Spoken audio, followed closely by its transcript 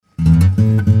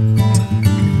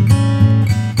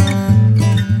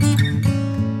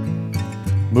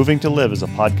Moving to Live is a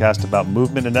podcast about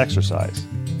movement and exercise.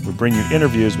 We bring you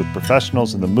interviews with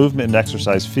professionals in the movement and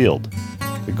exercise field.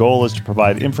 The goal is to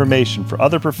provide information for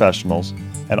other professionals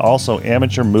and also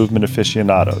amateur movement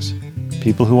aficionados,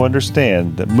 people who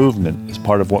understand that movement is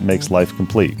part of what makes life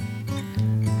complete.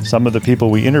 Some of the people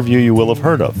we interview you will have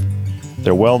heard of.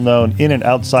 They're well known in and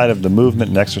outside of the movement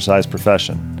and exercise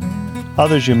profession.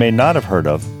 Others you may not have heard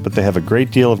of, but they have a great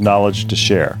deal of knowledge to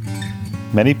share.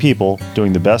 Many people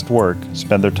doing the best work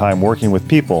spend their time working with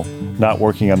people, not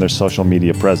working on their social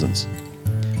media presence.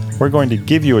 We're going to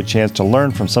give you a chance to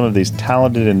learn from some of these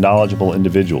talented and knowledgeable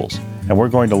individuals, and we're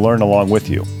going to learn along with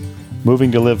you. Moving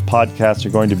to Live podcasts are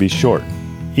going to be short.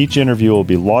 Each interview will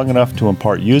be long enough to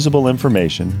impart usable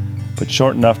information, but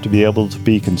short enough to be able to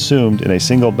be consumed in a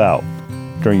single bout,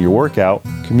 during your workout,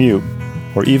 commute,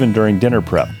 or even during dinner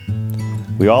prep.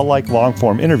 We all like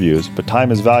long-form interviews, but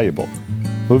time is valuable.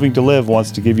 Moving to Live wants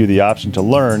to give you the option to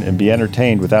learn and be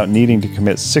entertained without needing to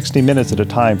commit 60 minutes at a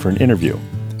time for an interview.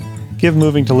 Give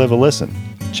Moving to Live a listen.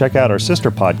 Check out our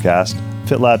sister podcast,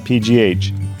 FitLab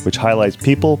PGH, which highlights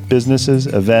people, businesses,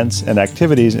 events, and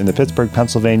activities in the Pittsburgh,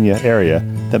 Pennsylvania area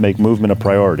that make movement a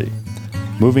priority.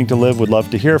 Moving to Live would love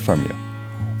to hear from you.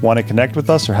 Want to connect with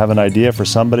us or have an idea for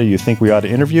somebody you think we ought to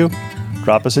interview?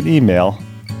 Drop us an email,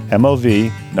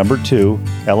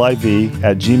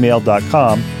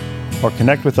 mov2liv@gmail.com, or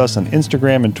connect with us on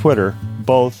Instagram and Twitter,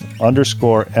 both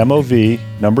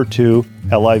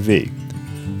 _mov2liv.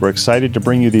 We're excited to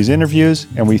bring you these interviews,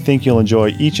 and we think you'll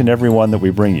enjoy each and every one that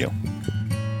we bring you.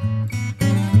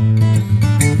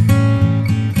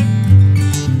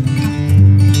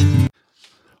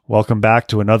 Welcome back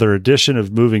to another edition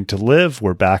of Moving to Live.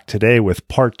 We're back today with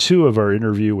part 2 of our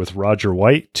interview with Roger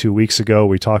White. 2 weeks ago,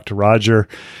 we talked to Roger,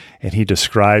 and he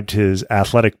described his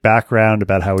athletic background,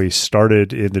 about how he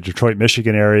started in the Detroit,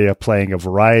 Michigan area playing a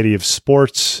variety of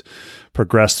sports,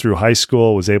 progressed through high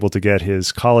school, was able to get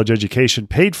his college education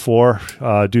paid for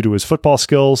due to his football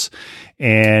skills.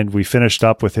 And we finished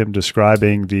up with him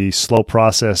describing the slow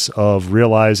process of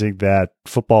realizing that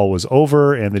football was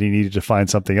over and that he needed to find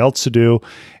something else to do,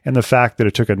 and the fact that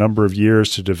it took a number of years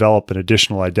to develop an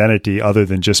additional identity other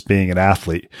than just being an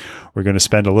athlete. We're going to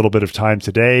spend a little bit of time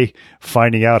today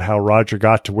finding out how Roger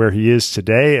got to where he is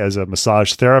today as a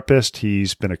massage therapist.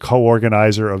 He's been a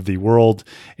co-organizer of the World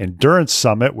Endurance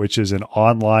Summit, which is an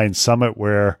online summit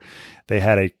where they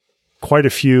had quite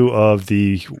a few of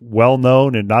the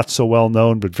well-known and not so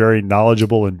well-known, but very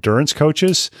knowledgeable endurance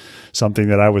coaches, something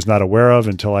that I was not aware of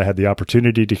until I had the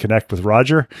opportunity to connect with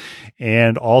Roger,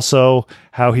 and also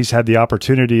how he's had the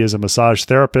opportunity as a massage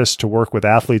therapist to work with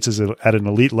athletes at an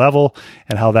elite level,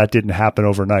 and how that didn't happen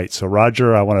overnight. So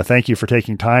Roger, I want to thank you for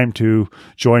taking time to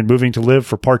join Moving to Live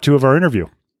for part 2 of our interview.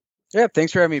 Yeah,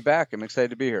 thanks for having me back. I'm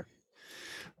excited to be here.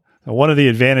 One of the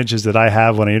advantages that I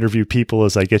have when I interview people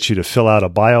is I get you to fill out a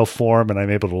bio form, and I'm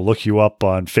able to look you up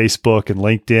on Facebook and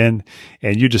LinkedIn.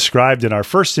 And you described in our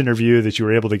first interview that you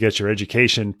were able to get your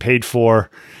education paid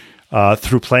for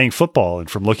through playing football. And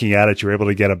from looking at it, you were able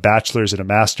to get a bachelor's and a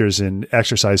master's in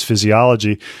exercise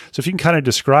physiology. So if you can kind of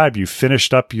describe, you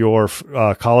finished up your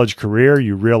college career,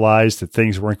 you realized that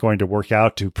things weren't going to work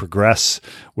out to progress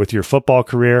with your football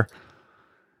career.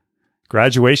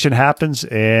 Graduation happens,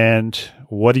 and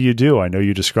what do? I know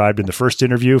you described in the first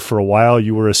interview for a while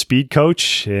you were a speed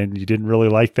coach and you didn't really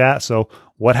like that. So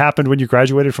what happened when you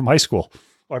graduated from high school?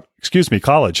 Or,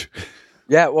 college?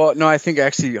 Yeah, well, no, I think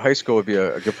actually high school would be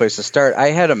a good place to start. I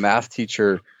had a math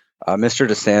teacher, Mr.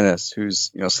 DeSantis,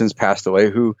 who's since passed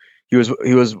away. He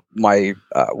was my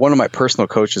one of my personal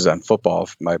coaches on football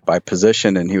by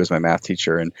position, and he was my math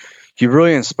teacher, and he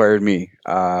really inspired me.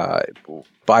 By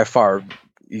far,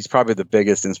 he's probably the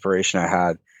biggest inspiration I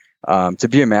had. To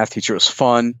be a math teacher, it was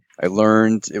fun. I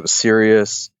learned. It was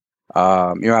serious.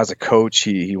 As a coach,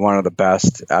 he wanted the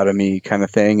best out of me, kind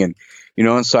of thing. And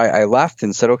and so I left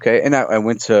and said, okay. And I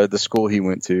went to the school he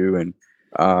went to, and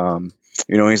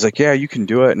he's like, yeah, you can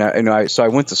do it. So I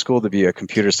went to school to be a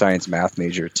computer science math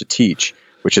major to teach,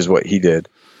 which is what he did.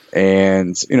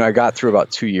 And, I got through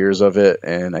about 2 years of it,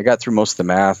 and I got through most of the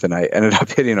math, and I ended up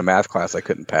hitting a math class I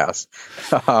couldn't pass.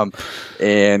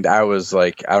 And I was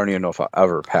like, I don't even know if I'll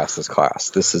ever pass this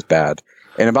class. This is bad.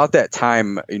 And about that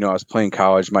time, I was playing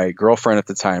college. My girlfriend at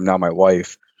the time, now my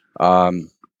wife,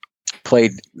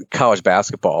 played college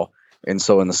basketball. And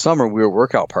so in the summer, we were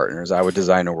workout partners. I would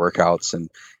design her workouts, and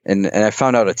I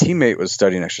found out a teammate was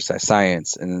studying exercise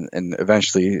science, and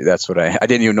eventually that's what I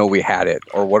didn't even know we had it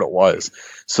or what it was.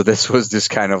 So this was just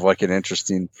kind of like an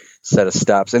interesting set of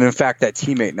steps. And in fact, that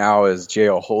teammate now is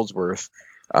J.O. Holdsworth,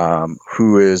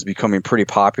 who is becoming pretty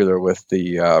popular with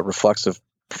the reflexive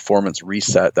performance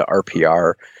reset, the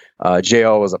RPR.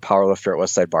 JL was a powerlifter at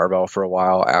Westside Barbell for a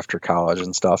while after college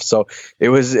and stuff. So it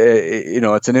was,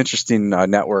 it's an interesting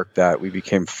network that we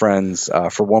became friends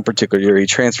for one particular year. He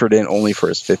transferred in only for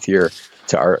his 5th year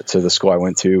to the school I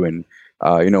went to, and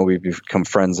we've become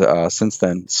friends since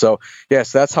then. So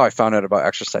so that's how I found out about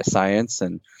exercise science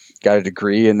and got a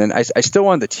degree. And then I still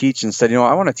wanted to teach, and said,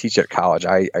 I want to teach at college.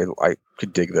 I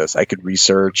could dig this. I could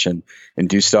research and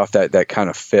do stuff that kind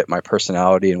of fit my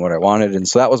personality and what I wanted. And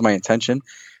so that was my intention.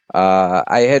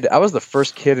 I was the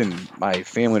first kid in my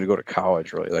family to go to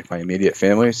college, really, like my immediate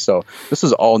family. So this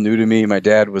was all new to me. My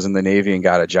dad was in the Navy and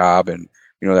got a job, and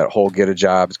that whole get a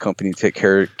job, his company takes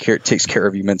care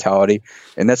of you mentality.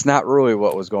 And that's not really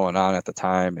what was going on at the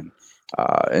time.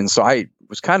 And so I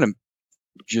was kind of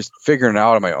just figuring it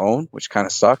out on my own, which kind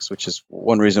of sucks, which is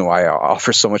one reason why I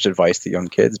offer so much advice to young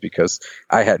kids, because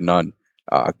I had none.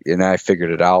 And I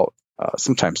figured it out,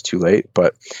 sometimes too late,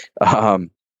 but,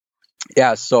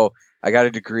 so I got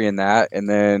a degree in that. And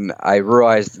then I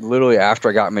realized literally after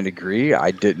I got my degree,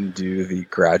 I didn't do the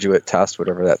graduate test,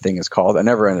 whatever that thing is called. I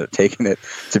never ended up taking it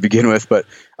to begin with, but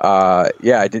I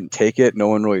didn't take it. No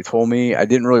one really told me. I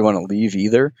didn't really want to leave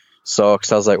either. So,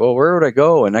 because I was like, well, where would I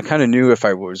go? And I kind of knew if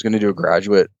I was going to do a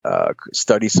graduate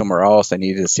study somewhere else, I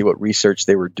needed to see what research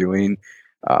they were doing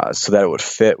so that it would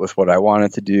fit with what I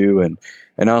wanted to do. And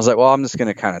I was like, well, I'm just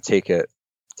going to kind of take it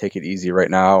easy right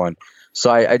now. And so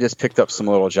I just picked up some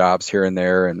little jobs here and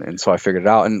there. And so I figured it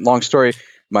out. And long story,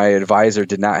 my advisor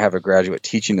did not have a graduate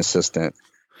teaching assistant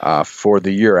for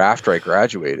the year after I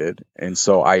graduated. And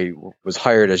so I was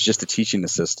hired as just a teaching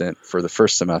assistant for the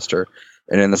first semester.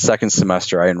 And in the second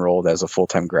semester, I enrolled as a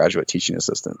full-time graduate teaching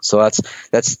assistant. So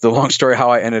that's the long story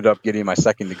how I ended up getting my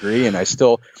second degree. And I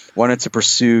still wanted to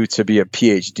pursue to be a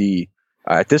PhD.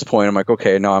 At this point, I'm like,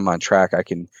 okay, now I'm on track. I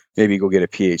can maybe go get a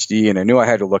PhD. And I knew I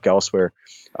had to look elsewhere.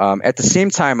 At the same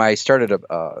time, I started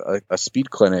a speed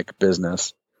clinic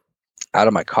business out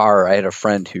of my car. I had a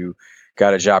friend who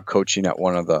got a job coaching at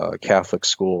one of the Catholic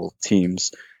school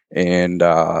teams. And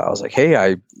I was like, hey,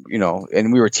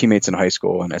 and we were teammates in high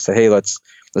school. And I said, hey, let's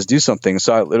do something.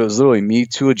 So it was literally me,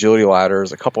 2 agility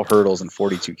ladders, a couple hurdles, and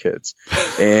 42 kids.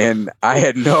 And I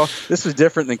had this was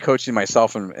different than coaching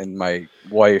myself and my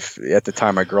wife at the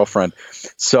time, my girlfriend.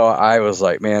 So I was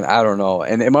like, man, I don't know.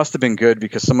 And it must have been good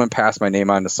because someone passed my name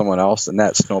on to someone else, and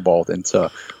that snowballed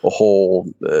into a whole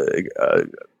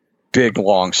big,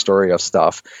 long story of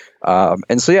stuff.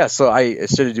 So I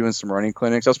started doing some running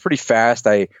clinics. I was pretty fast.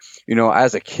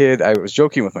 As a kid, I was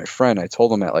joking with my friend. I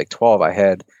told him at like 12, I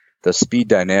had the Speed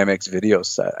Dynamics video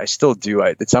set. I still do.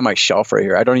 It's on my shelf right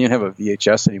here. I don't even have a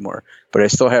VHS anymore, but I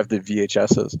still have the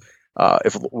VHSs.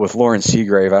 With Lauren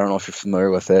Seagrave, I don't know if you're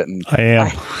familiar with it. And I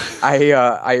am.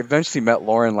 I eventually met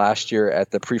Lauren last year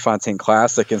at the Prefontaine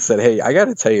Classic and said, hey, I got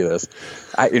to tell you this.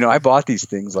 I bought these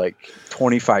things like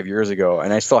 25 years ago,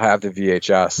 and I still have the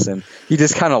VHS. And he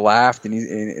just kind of laughed,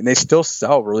 and they still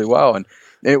sell really well. And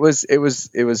it was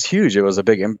huge. It was a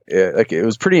big, it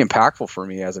was pretty impactful for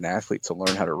me as an athlete to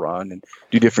learn how to run and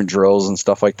do different drills and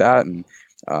stuff like that.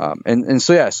 So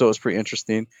it was pretty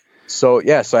interesting. So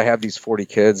I have these 40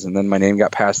 kids, and then my name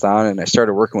got passed on, and I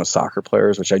started working with soccer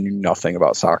players, which I knew nothing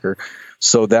about soccer.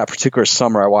 So that particular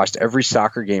summer, I watched every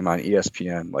soccer game on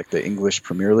ESPN, like the English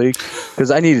Premier League, because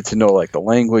I needed to know like the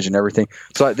language and everything.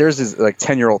 So there's these like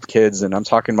 10-year-old kids, and I'm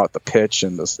talking about the pitch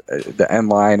and the end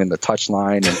line and the touch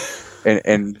line,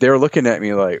 and they're looking at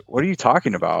me like, what are you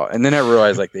talking about? And then I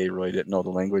realized like they really didn't know the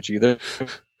language either.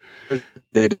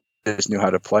 They just knew how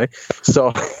to play.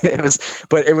 So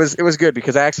it was good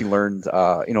because I actually learned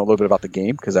a little bit about the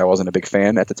game because I wasn't a big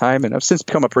fan at the time, and I've since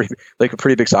become a pretty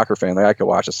big soccer fan. Like I could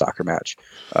watch a soccer match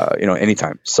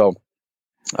anytime. So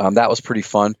that was pretty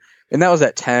fun. And that was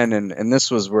at 10, and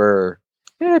this was where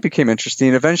it became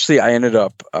interesting. Eventually I ended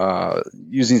up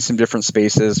using some different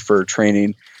spaces for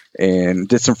training and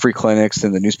did some free clinics,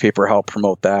 and the newspaper helped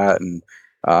promote that, and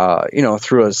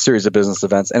through a series of business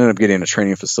events, ended up getting a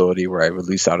training facility where I would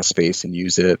lease out a space and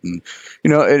use it. And,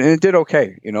 and it did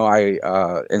okay. So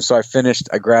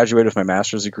I graduated with my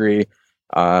master's degree.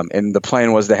 And the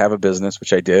plan was to have a business,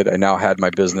 which I did. I now had my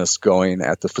business going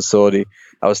at the facility.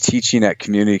 I was teaching at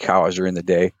community college during the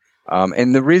day.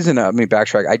 And the reason, let me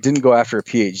backtrack, I didn't go after a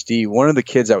PhD. One of the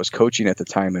kids I was coaching at the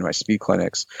time in my speed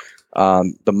clinics,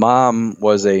 the mom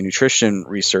was a nutrition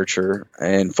researcher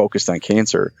and focused on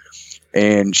cancer.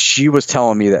 And she was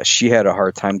telling me that she had a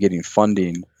hard time getting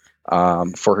funding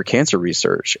for her cancer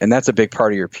research. And that's a big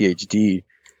part of your PhD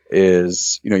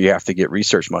is, you have to get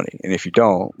research money. And if you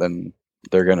don't, then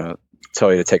they're going to tell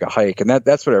you to take a hike. And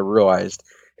that's what I realized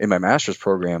in my master's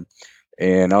program.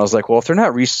 And I was like, well, if they're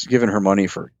not giving her money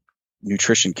for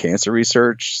nutrition cancer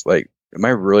research, like am I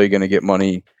really going to get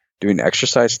money doing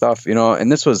exercise stuff?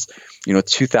 And this was,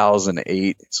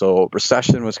 2008. So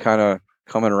recession was kind of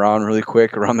coming around really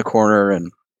quick around the corner.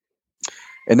 And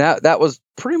that was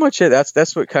pretty much it.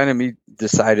 That's what kind of me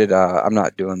decided, I'm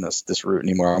not doing this route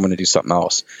anymore. I'm going to do something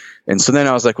else. And so then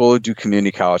I was like, well, we'll do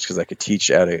community college, because I could teach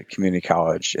at a community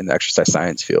college in the exercise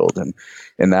science field.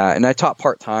 And I taught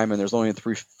part-time, and there's only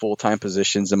 3 full-time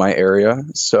positions in my area.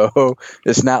 So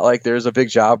it's not like there's a big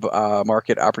job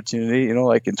market opportunity,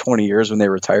 like in 20 years when they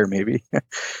retire, maybe.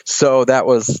 So that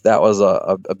was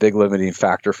a big limiting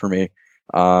factor for me.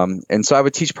 And so I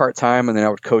would teach part-time, and then I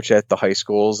would coach at the high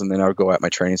schools, and then I would go at my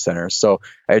training center. So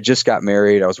I had just got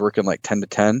married. I was working like 10 to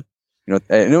 10,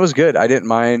 and it was good. I didn't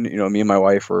mind, me and my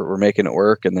wife were making it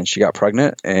work, and then she got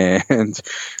pregnant, and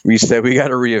we said, we got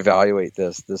to reevaluate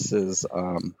this. This is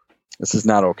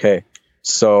not okay.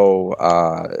 So,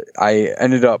 I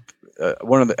ended up,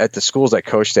 at the schools I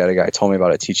coached at, a guy told me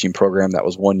about a teaching program that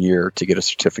was 1 year to get a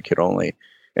certificate only.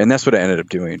 And that's what I ended up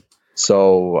doing.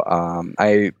 So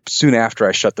I soon after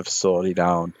I shut the facility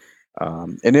down,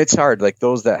 and it's hard. Like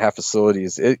those that have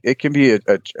facilities, it can be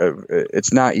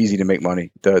it's not easy to make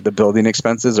money. The building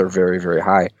expenses are very, very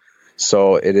high,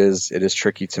 so it is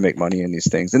tricky to make money in these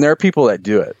things. And there are people that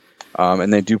do it,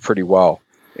 and they do pretty well,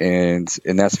 and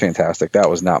that's fantastic. That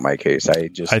was not my case. I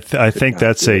think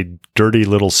that's a dirty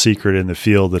little secret in the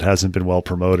field that hasn't been well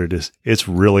promoted. Is it's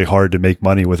really hard to make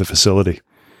money with a facility.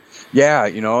 Yeah,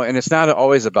 and it's not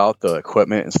always about the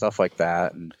equipment and stuff like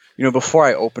that. And, before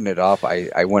I opened it up,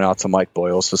 I went out to Mike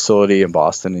Boyle's facility in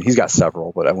Boston, and he's got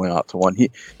several, but I went out to one.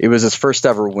 It was his first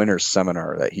ever winter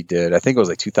seminar that he did. I think it was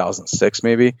like 2006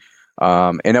 maybe.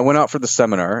 And I went out for the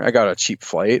seminar. I got a cheap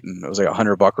flight, and it was like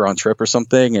 $100 round trip or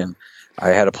something. And I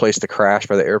had a place to crash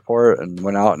by the airport, and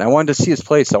went out, and I wanted to see his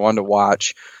place. I wanted to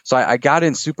watch. So I got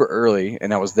in super early,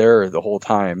 and I was there the whole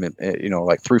time,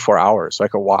 like 3-4 hours, so I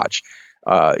could watch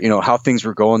how things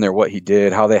were going there, what he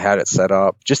did, how they had it set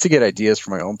up, just to get ideas for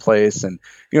my own place. And,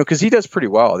 because he does pretty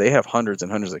well. They have hundreds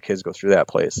and hundreds of kids go through that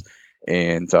place.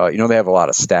 And, they have a lot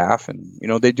of staff, and,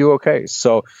 they do okay.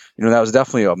 So, that was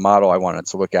definitely a model I wanted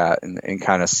to look at and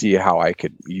kind of see how I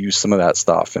could use some of that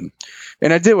stuff. And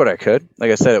I did what I could.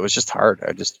 Like I said, it was just hard.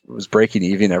 I just was breaking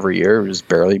even every year. It was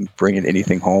barely bringing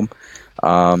anything home.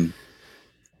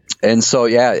 And so,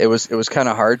 yeah, it was kind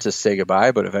of hard to say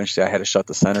goodbye, but eventually I had to shut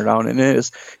the center down. And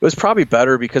it was probably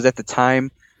better, because at the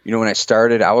time, when I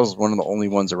started, I was one of the only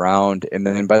ones around. And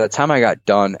then by the time I got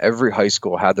done, every high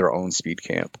school had their own speed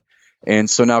camp. And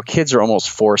so now kids are almost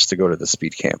forced to go to the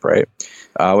speed camp, right?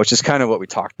 Which is kind of what we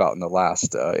talked about in the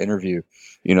last interview,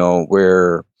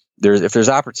 where if there's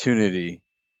opportunity,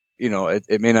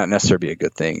 it may not necessarily be a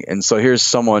good thing. And so here's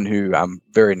someone who I'm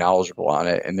very knowledgeable on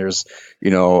it. And there's,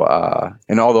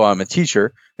 and although I'm a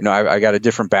teacher, I got a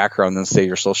different background than, say,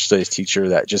 your social studies teacher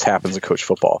that just happens to coach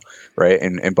football, right?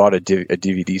 And bought a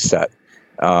DVD set,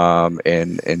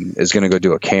 and is going to go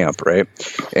do a camp, right?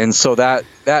 And so that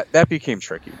became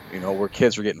tricky, where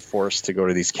kids were getting forced to go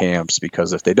to these camps,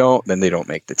 because if they don't, then they don't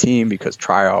make the team, because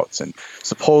tryouts, and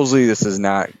supposedly this is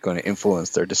not going to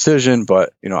influence their decision.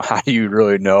 But, how do you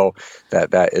really know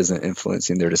that isn't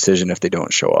influencing their decision if they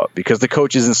don't show up? Because the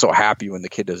coach isn't so happy when the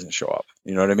kid doesn't show up.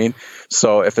 You know what I mean?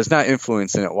 So if it's not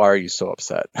influencing it, why are you so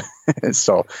upset?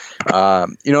 So,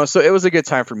 so it was a good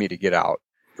time for me to get out,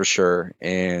 for sure.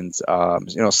 And,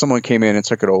 someone came in and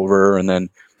took it over, and then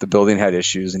the building had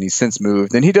issues, and he's since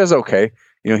moved, and he does okay.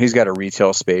 He's got a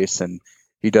retail space, and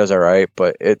he does all right,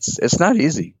 but it's not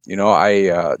easy.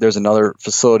 There's another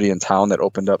facility in town that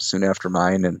opened up soon after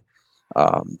mine, and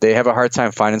they have a hard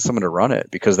time finding someone to run it,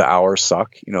 because the hours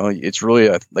suck. It's really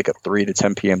like a 3 to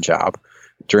 10 p.m. job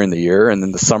during the year. And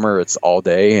then the summer it's all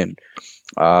day. And,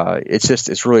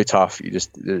 it's really tough. There's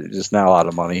just not a lot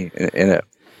of money in it,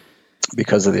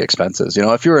 because of the expenses.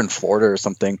 If you're in Florida or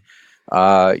something,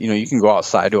 you can go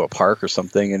outside to a park or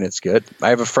something, and it's good. I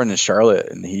have a friend in Charlotte,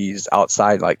 and he's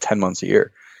outside like 10 months a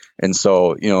year. And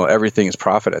so, everything is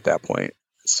profit at that point.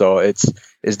 So it's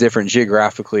different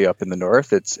geographically up in the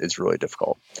north. It's really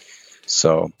difficult.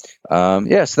 So, so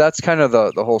that's kind of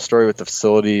the whole story with the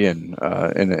facility, and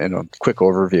in a quick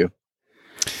overview.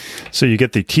 So you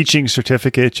get the teaching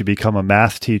certificate, you become a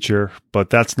math teacher, but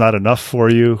that's not enough for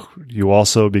you. You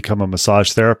also become a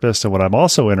massage therapist. And what I'm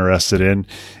also interested in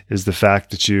is the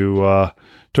fact that you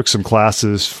took some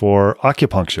classes for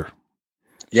acupuncture.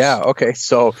 Yeah. Okay.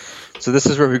 So this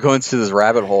is where we go into this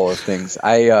rabbit hole of things.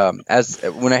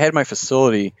 When I had my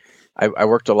facility, I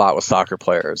worked a lot with soccer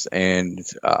players, and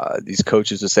these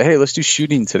coaches would say, "Hey, let's do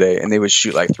shooting today," and they would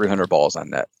shoot like 300 balls on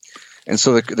net. And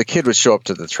so the kid would show up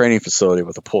to the training facility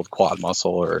with a pulled quad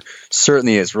muscle, or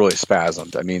certainly is really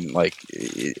spasmed. I mean, like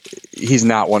he's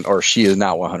not one, or she is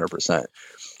not 100%.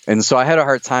 And so I had a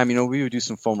hard time, we would do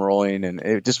some foam rolling and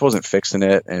it just wasn't fixing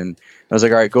it. And I was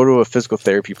like, all right, go to a physical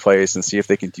therapy place and see if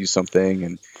they can do something.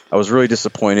 And I was really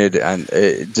disappointed, and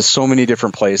just so many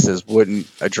different places wouldn't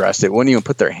address it, wouldn't even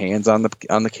put their hands on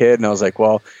the kid. And I was like,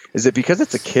 well, is it because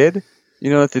it's a kid,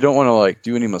 that they don't want to like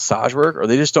do any massage work, or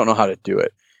they just don't know how to do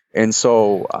it? And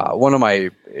so one of my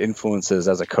influences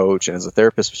as a coach and as a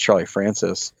therapist was Charlie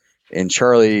Francis, and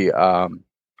Charlie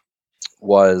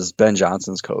was Ben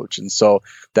Johnson's coach. And so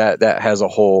that has a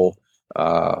whole,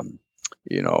 I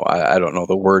don't know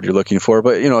the word you're looking for,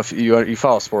 but if you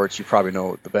follow sports, you probably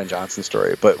know the Ben Johnson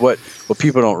story. But what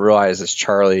people don't realize is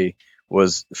Charlie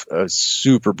was a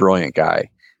super brilliant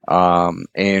guy,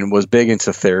 and was big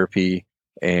into therapy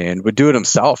and would do it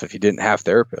himself if he didn't have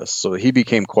therapists. So he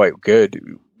became quite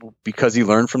good because he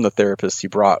learned from the therapist he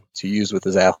brought to use with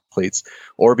his athletes,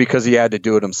 or because he had to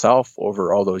do it himself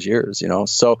over all those years,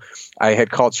 So I had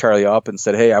called Charlie up and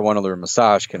said, hey, I want to learn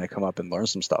massage. Can I come up and learn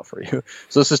some stuff for you?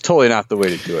 So this is totally not the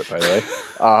way to do it, by the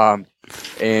way.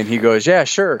 And he goes, yeah,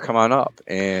 sure. Come on up.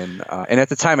 And at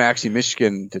the time, actually,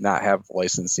 Michigan did not have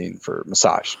licensing for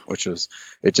massage,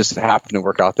 it just happened to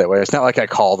work out that way. It's not like I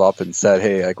called up and said,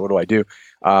 hey, like, what do I do?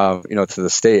 To the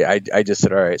state. I just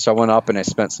said, all right. So I went up and I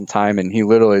spent some time, and he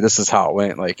literally, this is how it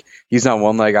went. Like, he's on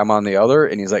one leg, I'm on the other,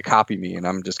 and he's like, copy me. And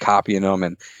I'm just copying him.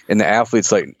 And the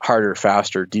athlete's like harder,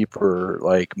 faster, deeper,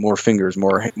 like more fingers,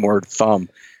 more thumb.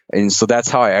 And so that's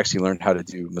how I actually learned how to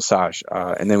do massage.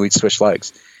 And then we'd switch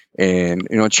legs. And,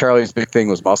 Charlie's big thing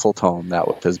was muscle tone. That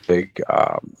was his big,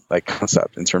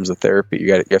 concept in terms of therapy.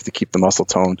 You have to keep the muscle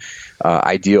tone,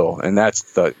 ideal. And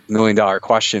that's the $1 million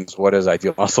question is, what is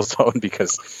ideal muscle tone?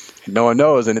 Because no one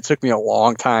knows. And it took me a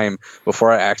long time before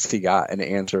I actually got an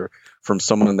answer from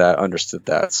someone that understood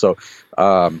that. So,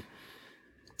 and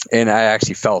I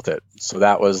actually felt it. So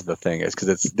that was the thing, is because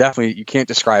it's definitely, you can't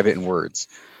describe it in words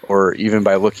or even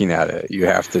by looking at it. You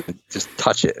have to just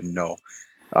touch it and know.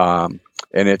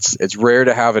 And it's rare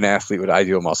to have an athlete with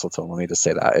ideal muscle tone. Let me just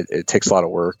say that it takes a lot of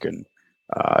work, and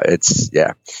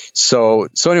So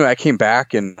anyway, I came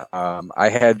back, and I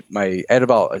had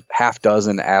about a half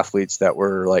dozen athletes that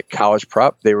were like college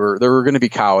prep. They were going to be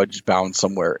college bound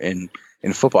somewhere in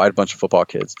football. I had a bunch of football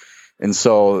kids. And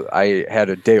so I had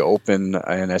a day open,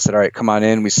 and I said, all right, come on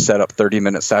in. We set up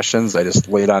 30-minute sessions. I just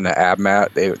laid on the ab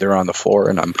mat. They're on the floor,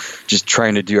 and I'm just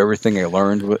trying to do everything I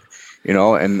learned with,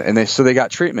 and they got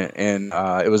treatment. And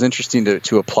it was interesting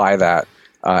to apply that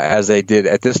as they did.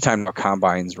 At this time, now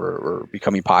combines were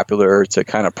becoming popular, to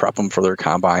kind of prep them for their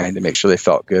combine to make sure they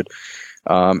felt good.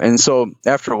 And so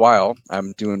after a while,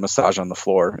 I'm doing massage on the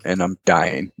floor, and I'm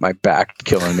dying. My back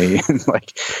killing me.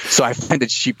 So I find a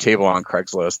cheap table on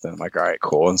Craigslist, and I'm like, all right,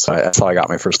 cool. And so that's how I got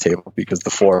my first table, because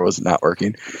the floor was not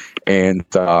working. And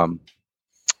so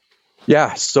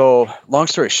long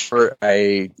story short,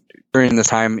 during this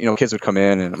time, kids would come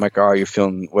in, and I'm like, oh, are you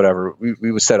feeling whatever?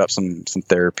 We would set up some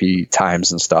therapy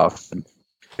times and stuff,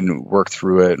 and work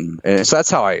through it. And so that's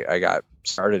how I got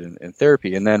started in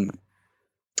therapy. And then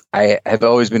I have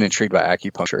always been intrigued by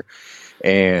acupuncture.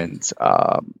 And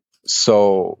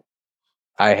so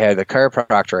I had a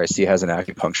chiropractor I see has an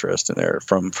acupuncturist in there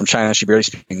from China. She barely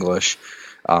speaks English.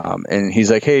 And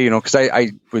he's like, hey, because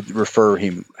I would refer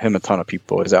him a ton of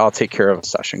people. He's like, I'll take care of a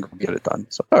session, go get it done.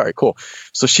 So, all right, cool.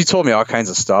 So she told me all kinds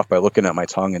of stuff by looking at my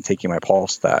tongue and taking my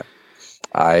pulse that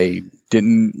I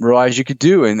didn't realize you could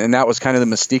do. And that was kind of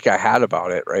the mystique I had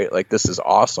about it, right? Like, this is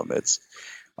awesome.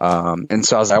 And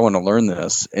so I was like, I want to learn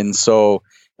this. And so,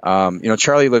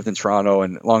 Charlie lived in Toronto,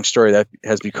 and long story, that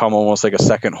has become almost like a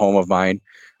second home of mine.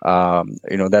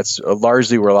 That's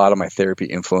largely where a lot of my therapy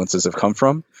influences have come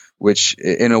from, which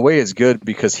in a way is good,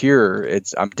 because here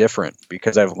I'm different,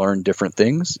 because I've learned different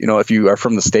things. If you are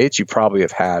from the States, you probably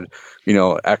have had,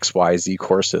 X, Y, Z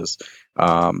courses.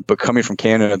 But coming from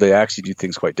Canada, they actually do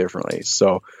things quite differently.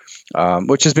 So,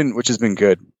 which has been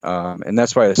good. And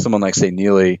that's why someone like, say,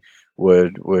 Neely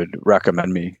would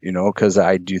recommend me, because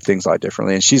I do things a lot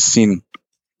differently. And she's seen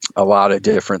a lot of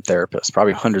different therapists,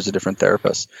 probably hundreds of different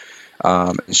therapists.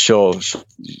 And she'll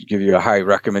give you a high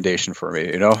recommendation for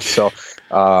me, So,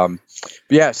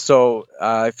 so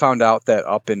I found out that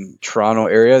up in Toronto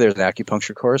area, there's an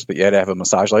acupuncture course, but you had to have a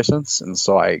massage license. And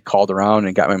so I called around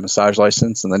and got my massage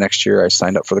license. And the next year I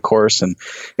signed up for the course. And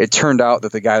it turned out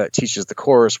that the guy that teaches the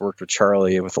course worked with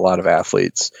Charlie and with a lot of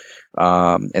athletes.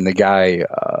 And the guy,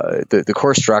 the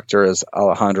course director is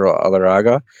Alejandro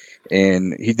Alarraga.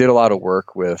 And he did a lot of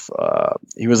work with,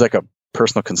 he was like a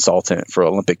personal consultant for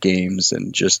Olympic Games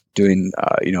and just doing,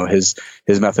 his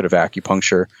method of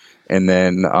acupuncture. And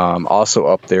then also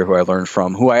up there who I learned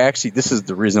from, this is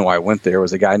the reason why I went there,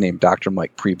 was a guy named Dr.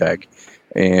 Mike Prebeg.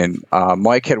 And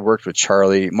Mike had worked with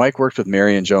Charlie. Mike worked with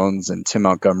Marion Jones and Tim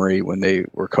Montgomery when they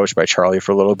were coached by Charlie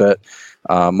for a little bit.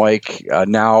 Mike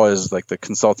now is like the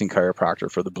consulting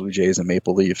chiropractor for the Blue Jays and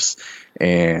Maple Leafs.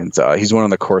 And he's one of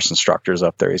the course instructors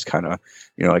up there. He's kind of,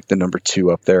 like the number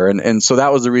 2 up there. And so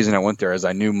that was the reason I went there, is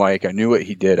I knew Mike. I knew what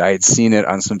he did. I had seen it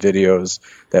on some videos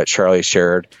that Charlie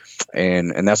shared.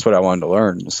 And that's what I wanted to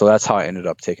learn. So that's how I ended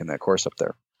up taking that course up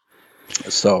there.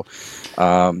 So,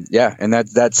 and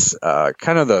that's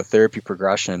kind of the therapy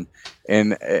progression.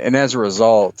 And as a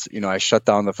result, I shut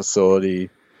down the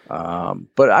facility,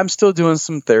 but I'm still doing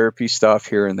some therapy stuff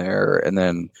here and there. And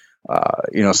then,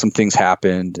 some things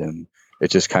happened and it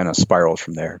just kind of spiraled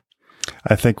from there.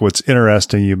 I think what's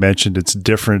interesting, you mentioned it's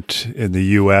different in the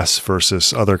U.S.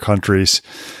 versus other countries.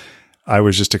 I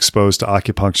was just exposed to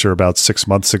acupuncture about 6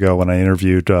 months ago when I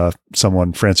interviewed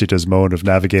someone, Francie Desmond of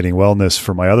Navigating Wellness,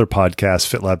 for my other podcast,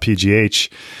 FitLab PGH.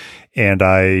 And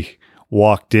I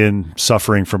walked in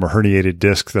suffering from a herniated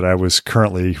disc that I was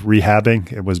currently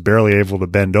rehabbing and was barely able to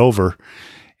bend over.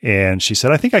 And she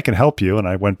said, I think I can help you. And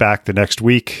I went back the next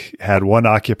week, had one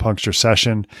acupuncture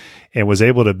session, and was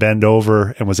able to bend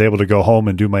over and was able to go home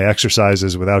and do my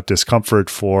exercises without discomfort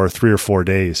for 3 or 4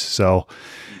 days. So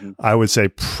I would say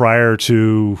prior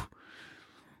to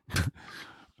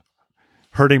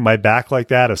hurting my back like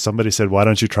that, if somebody said, why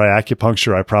don't you try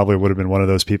acupuncture? I probably would have been one of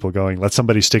those people going, let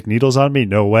somebody stick needles on me?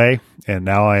 No way. And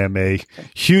now I am a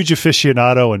huge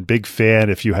aficionado and big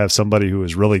fan if you have somebody who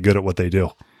is really good at what they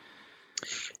do.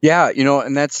 Yeah,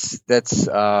 and that's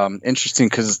interesting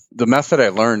because the method I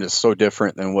learned is so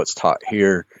different than what's taught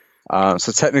here.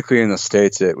 So technically in the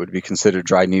States, it would be considered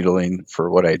dry needling for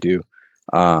what I do.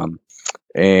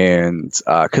 And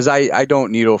because I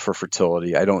don't needle for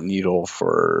fertility, I don't needle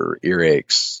for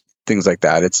earaches, things like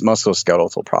that. It's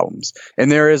musculoskeletal problems.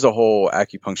 And there is a whole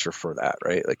acupuncture for that,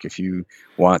 right? Like if you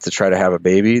want to try to have a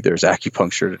baby, there's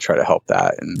acupuncture to try to help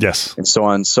that. And, yes, and so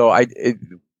on. So I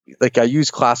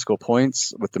use classical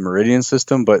points with the meridian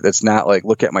system, but that's not like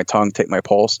look at my tongue, take my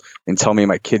pulse, and tell me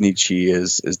my kidney chi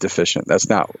is deficient. That's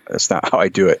not how I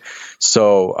do it.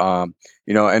 So,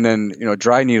 and then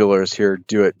dry needlers here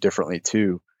do it differently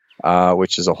too,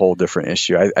 which is a whole different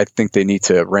issue. I think they need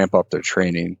to ramp up their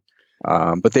training,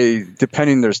 but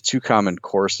there's 2 common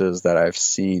courses that I've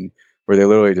seen where they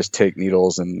literally just take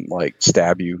needles and like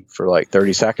stab you for like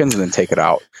 30 seconds and then take it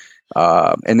out.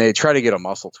 And they try to get a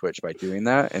muscle twitch by doing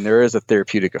that. And there is a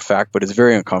therapeutic effect, but it's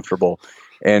very uncomfortable.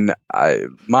 And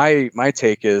my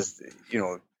take is,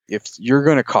 if you're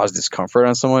going to cause discomfort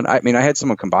on someone, I had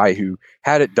someone come by who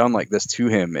had it done like this to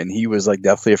him, and he was like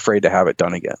deathly afraid to have it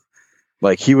done again.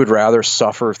 Like he would rather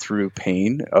suffer through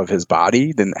pain of his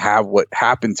body than have what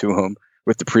happened to him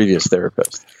with the previous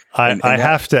therapist. I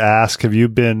have to ask, have you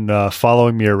been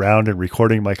following me around and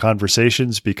recording my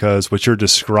conversations? Because what you're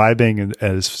describing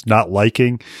as not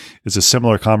liking is a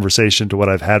similar conversation to what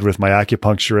I've had with my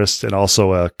acupuncturist and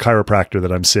also a chiropractor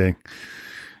that I'm seeing.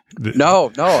 No.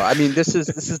 This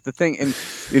is the thing. And,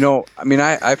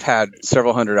 I've had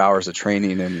several hundred hours of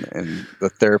training and the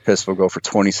therapist will go for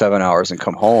 27 hours and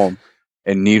come home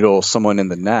and needle someone in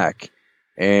the neck.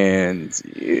 And,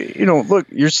 look,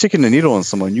 you're sticking a needle in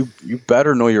someone. You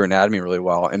better know your anatomy really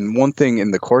well. And one thing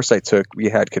in the course I took, we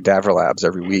had cadaver labs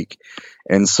every week.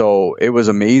 And so it was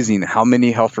amazing how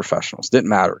many health professionals, didn't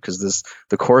matter because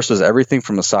the course was everything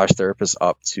from massage therapists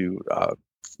up to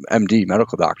MD,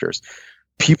 medical doctors.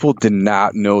 People did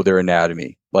not know their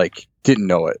anatomy, didn't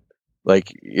know it.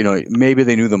 Maybe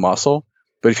they knew the muscle,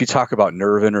 but if you talk about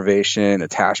nerve innervation,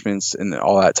 attachments, and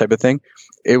all that type of thing,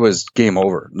 it was game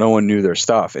over. No one knew their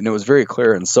stuff. And it was very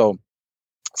clear. And so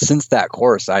since that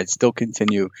course, I still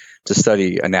continue to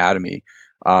study anatomy.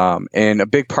 And a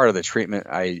big part of the treatment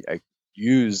I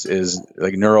use is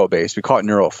like neuro-based. We call it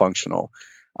neurofunctional.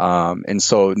 And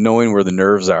so knowing where the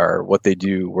nerves are, what they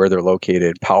do, where they're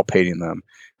located, palpating them.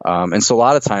 And so a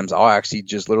lot of times I'll actually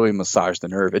just literally massage the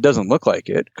nerve. It doesn't look like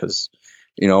it because,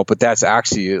 but that's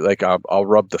actually like I'll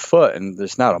rub the foot and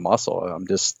there's not a muscle. I'm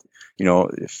just,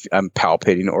 if I'm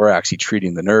palpating or actually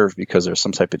treating the nerve because there's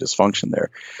some type of dysfunction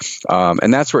there.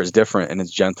 And that's where it's different and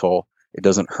it's gentle. It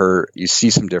doesn't hurt. You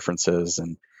see some differences.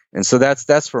 And so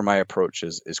that's where my approach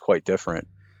is quite different.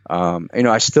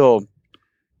 I still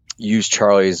use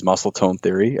Charlie's muscle tone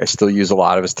theory. I still use a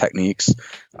lot of his techniques,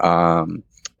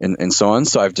 and so on.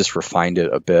 So I've just refined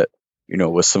it a bit,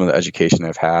 with some of the education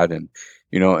I've had and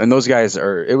those guys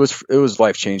it was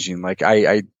life changing. Like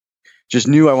I just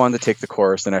knew I wanted to take the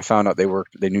course. And I found out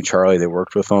they knew Charlie, they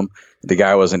worked with him. The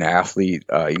guy was an athlete.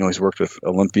 He's worked with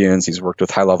Olympians, he's worked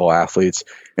with high level athletes.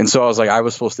 And so I was like, I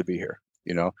was supposed to be here,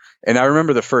 And I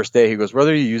remember the first day he goes,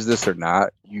 whether you use this or not,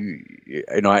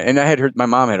 and I had heard, my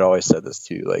mom had always said this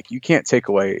too, like, you can't take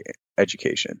away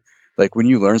education. Like, when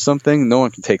you learn something, no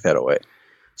one can take that away.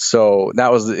 So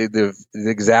that was the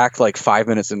exact, like, 5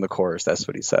 minutes in the course. That's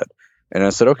what he said. And I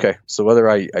said, okay, so whether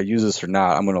I use this or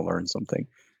not, I'm going to learn something.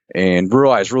 And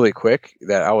realized really quick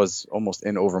that I was almost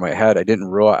in over my head. I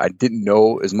didn't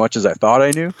know as much as I thought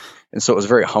I knew. And so it was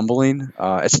very humbling.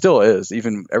 It still is.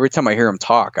 Even every time I hear him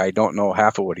talk, I don't know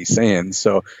half of what he's saying.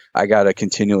 So I got to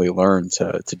continually learn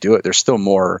to do it. There's still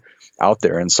more out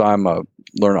there. And so I'm a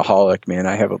learnaholic, man.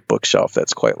 I have a bookshelf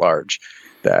that's quite large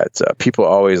that people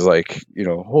always like,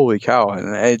 holy cow.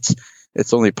 And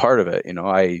it's only part of it.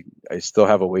 I still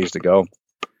have a ways to go.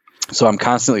 So I'm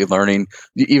constantly learning.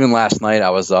 Even last night, I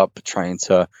was up trying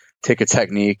to take a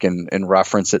technique and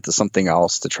reference it to something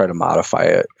else to try to modify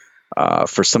it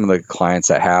for some of the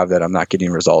clients I have that I'm not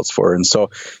getting results for. And so,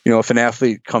 if an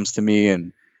athlete comes to me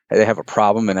and they have a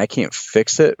problem and I can't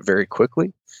fix it very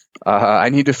quickly, I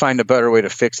need to find a better way to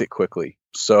fix it quickly.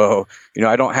 So,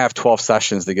 I don't have 12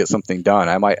 sessions to get something done.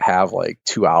 I might have like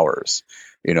 2 hours.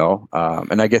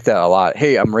 And I get that a lot.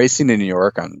 Hey, I'm racing in New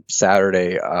York on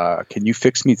Saturday. Can you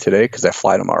fix me today? Because I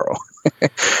fly tomorrow.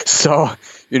 So,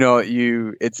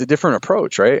 it's a different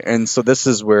approach, right? And so this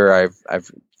is where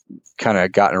I've kind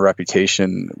of gotten a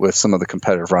reputation with some of the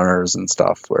competitive runners and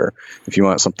stuff, where if you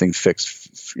want something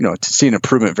fixed, to see an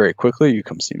improvement very quickly, you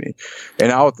come see me,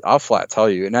 and I'll flat tell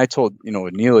you. And I told,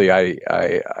 with Neely,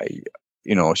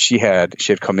 she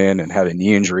had come in and had a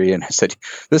knee injury, and I said,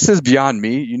 this is beyond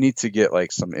me. You need to get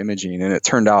like some imaging. And it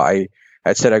turned out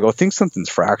I think something's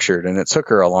fractured, and it took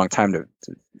her a long time to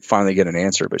finally get an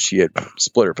answer, but she had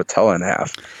split her patella in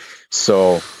half.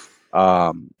 So,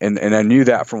 and I knew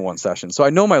that from one session. So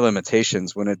I know my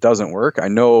limitations. When it doesn't work, I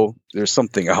know there's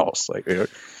something else. I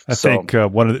think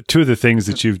two of the things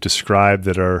that you've described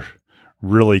that are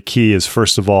really key is,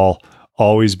 first of all,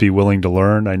 always be willing to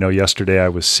learn. I know yesterday I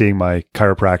was seeing my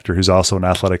chiropractor, who's also an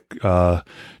athletic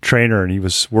trainer, and he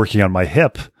was working on my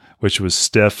hip, which was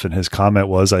stiff. And his comment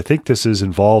was, I think this is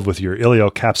involved with your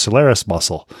iliocapsularis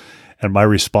muscle. And my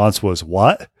response was,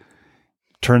 what?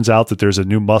 Turns out that there's a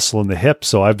new muscle in the hip.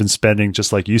 So I've been spending,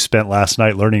 just like you spent last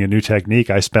night learning a new technique,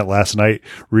 I spent last night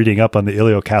reading up on the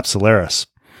iliocapsularis.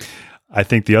 I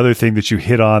think the other thing that you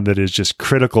hit on that is just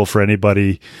critical for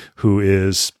anybody who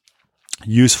is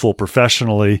useful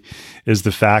professionally is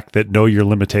the fact that know your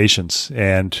limitations.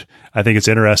 And I think it's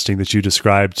interesting that you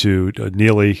described to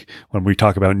Neely. When we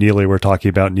talk about Neely, we're talking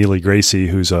about Neely Gracie,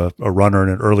 who's a runner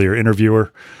and an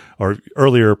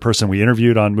earlier person we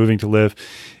interviewed on Moving to Live,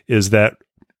 is that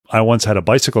I once had a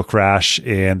bicycle crash,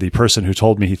 and the person who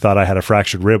told me he thought I had a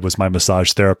fractured rib was my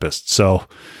massage therapist. So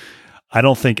I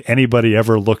don't think anybody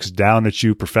ever looks down at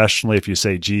you professionally if you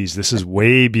say, geez, this is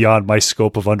way beyond my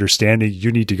scope of understanding.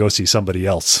 You need to go see somebody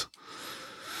else.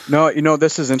 No,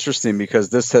 this is interesting because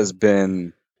this has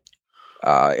been,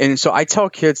 and so I tell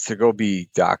kids to go be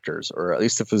doctors or at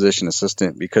least a physician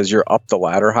assistant, because you're up the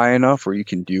ladder high enough where you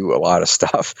can do a lot of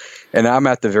stuff. And I'm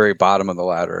at the very bottom of the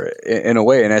ladder in a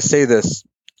way. And I say this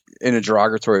in a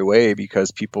derogatory way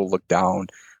because people look down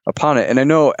upon it. And I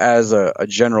know as a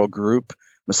general group,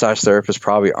 massage therapists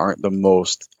probably aren't the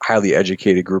most highly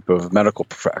educated group of medical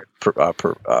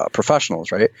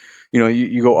professionals, right?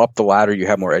 You go up the ladder, you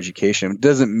have more education. It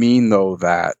doesn't mean, though,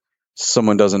 that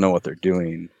someone doesn't know what they're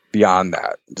doing beyond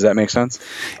that. Does that make sense?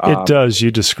 It does. You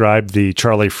described the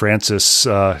Charlie Francis,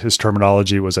 his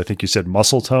terminology was, I think you said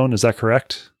muscle tone. Is that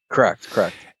correct? Correct.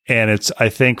 And I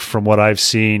think from what I've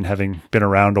seen, having been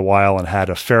around a while and had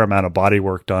a fair amount of body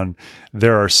work done,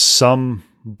 there are some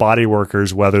body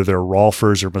workers, whether they're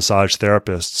Rolfers or massage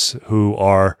therapists, who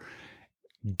are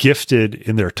gifted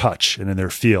in their touch and in their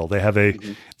feel. They have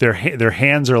their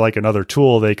hands are like another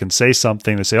tool. They can say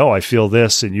something, they say, oh, I feel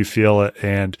this, and you feel it.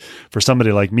 And for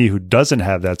somebody like me who doesn't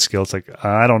have that skill, it's like,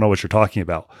 I don't know what you're talking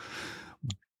about.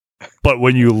 But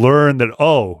when you learn that,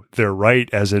 oh, they're right,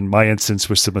 as in my instance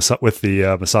with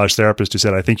the massage therapist who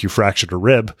said, I think you fractured a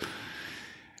rib,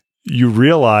 you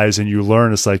realize and you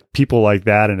learn it's like people like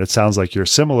that, and it sounds like you're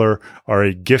similar, are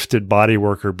a gifted body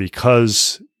worker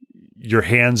because your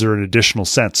hands are an additional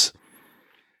sense.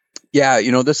 Yeah,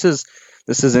 this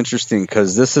is interesting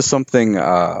because this is something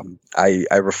I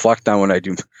reflect on when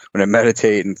I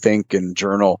meditate and think and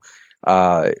journal.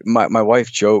 My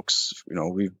wife jokes,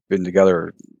 we've been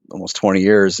together almost 20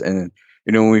 years, and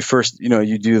when we first,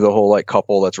 you do the whole like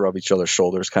couple, let's rub each other's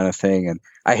shoulders kind of thing. And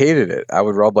I hated it. I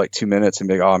would rub like 2 minutes and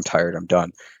be like, oh, I'm tired, I'm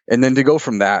done. And then to go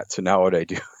from that to now what I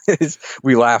do is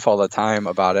we laugh all the time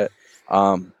about it.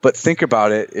 But think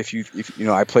about it. If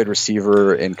I played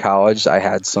receiver in college, I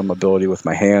had some ability with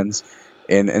my hands.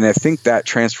 And I think that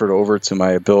transferred over to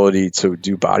my ability to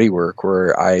do body work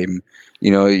where I'm,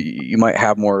 you might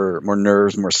have more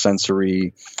nerves, more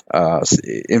sensory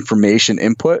information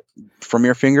input from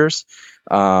your fingers.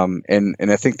 And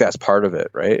I think that's part of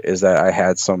it, right? Is that I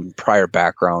had some prior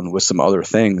background with some other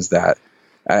things that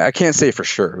I can't say for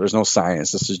sure. There's no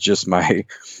science. This is just my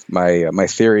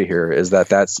theory here is that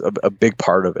that's a big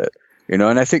part of it, and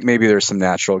I think maybe there's some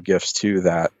natural gifts too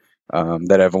that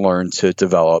I've learned to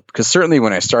develop, because certainly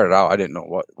when I started out, I didn't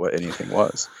know what anything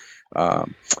was.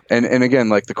 And again,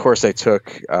 like the course I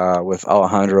took with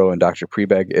Alejandro and Dr.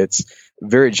 Prebeg, it's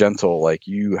very gentle. Like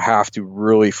you have to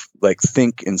really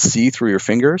think and see through your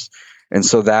fingers. And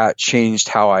so that changed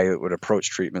how I would approach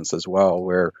treatments as well,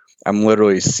 where I'm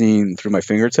literally seeing through my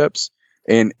fingertips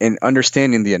and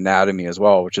understanding the anatomy as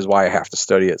well, which is why I have to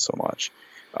study it so much,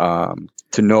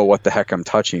 to know what the heck I'm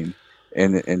touching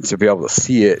and to be able to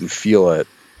see it and feel it.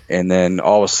 And then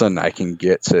all of a sudden I can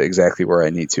get to exactly where I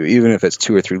need to, even if it's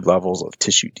 2 or 3 levels of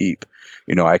tissue deep,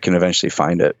 I can eventually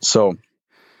find it. So,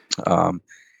 so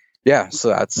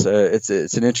that's,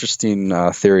 it's an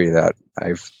interesting theory that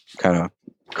I've kind of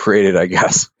created, I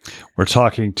guess. We're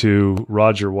talking to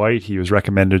Roger White. He was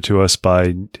recommended to us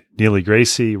by Neely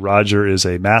Gracie. Roger is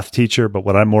a math teacher, but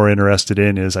what I'm more interested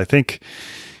in is, I think,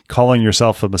 calling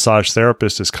yourself a massage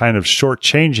therapist is kind of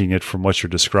shortchanging it from what you're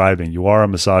describing. You are a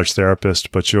massage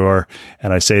therapist, but you're,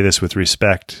 and I say this with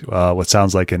respect, what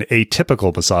sounds like an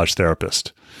atypical massage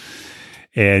therapist.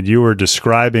 And you were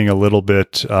describing a little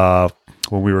bit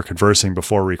when we were conversing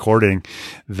before recording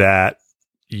that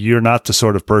you're not the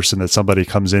sort of person that somebody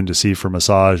comes in to see for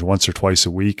massage once or twice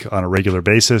a week on a regular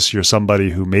basis. You're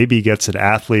somebody who maybe gets an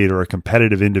athlete or a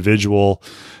competitive individual,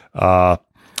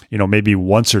 maybe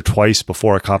once or twice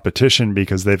before a competition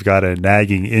because they've got a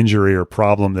nagging injury or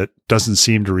problem that doesn't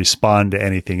seem to respond to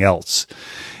anything else.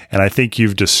 And I think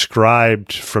you've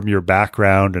described from your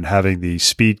background and having the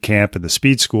speed camp and the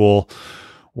speed school,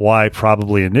 why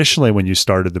probably initially when you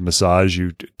started the massage,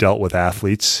 you dealt with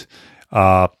athletes.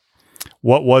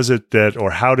 What was it that,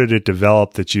 or how did it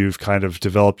develop that you've kind of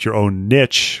developed your own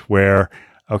niche where,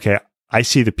 okay, I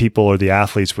see the people or the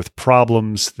athletes with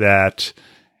problems that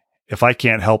if I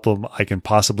can't help them, I can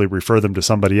possibly refer them to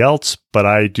somebody else, but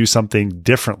I do something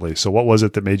differently. So what was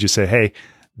it that made you say, hey,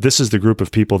 this is the group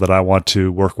of people that I want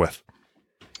to work with?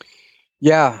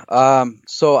 Yeah.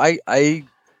 So I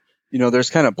there's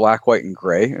kind of black, white, and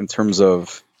gray in terms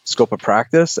of scope of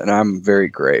practice, and I'm very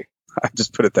gray. I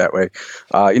just put it that way.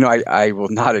 I will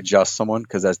not adjust someone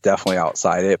because that's definitely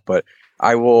outside it, but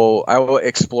I will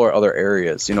explore other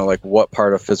areas, like what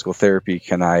part of physical therapy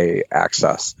can I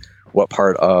access? What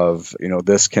part of,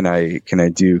 this can I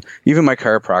do? Even my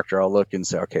chiropractor, I'll look and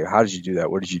say, okay, how did you do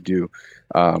that? What did you do?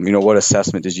 What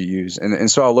assessment did you use? And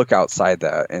so I'll look outside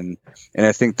that. And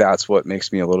I think that's what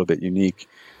makes me a little bit unique.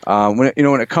 When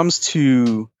it comes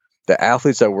to the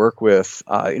athletes I work with,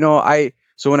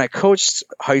 so when I coached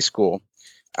high school,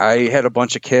 I had a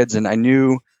bunch of kids, and I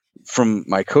knew from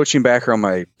my coaching background,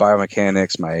 my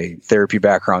biomechanics, my therapy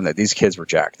background, that these kids were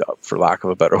jacked up, for lack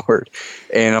of a better word.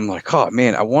 And I'm like, oh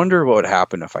man, I wonder what would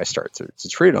happen if I start to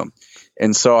treat them.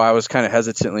 And so I was kind of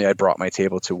hesitantly, I brought my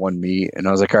table to one meet, and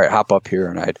I was like, all right, hop up here,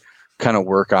 and I'd kind of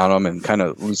work on them and kind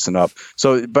of loosen up.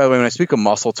 So by the way, when I speak of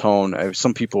muscle tone,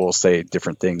 some people will say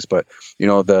different things, but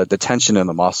the tension in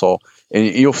the muscle, and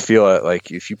you'll feel it. Like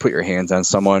if you put your hands on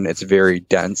someone, it's very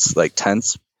dense, like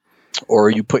tense, or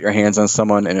you put your hands on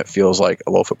someone and it feels like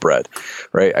a loaf of bread,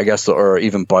 right? I guess, or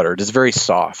even butter. It's very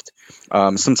soft.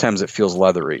 Sometimes it feels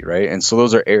leathery, right? And so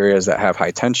those are areas that have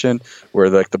high tension, where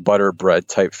like the butter bread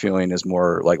type feeling is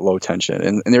more like low tension.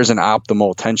 And there's an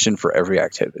optimal tension for every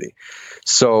activity.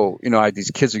 So,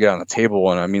 these kids would get on the table,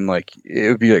 and I mean, like, it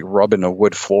would be like rubbing a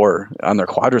wood floor on their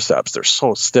quadriceps. They're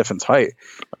so stiff and tight,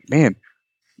 man.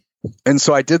 And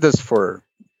so I did this for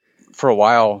a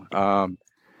while.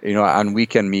 On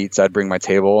weekend meets, I'd bring my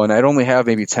table, and I'd only have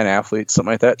maybe 10 athletes,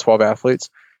 something like that, 12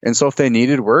 athletes. And so if they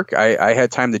needed work, I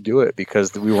had time to do it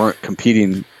because we weren't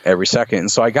competing every second.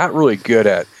 And so I got really good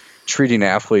at treating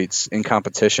athletes in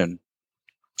competition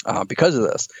because of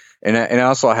this. And I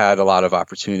also had a lot of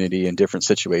opportunity in different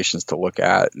situations to look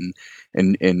at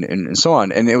and so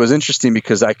on. And it was interesting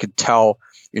because I could tell,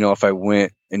 if I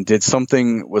went and did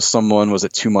something with someone, was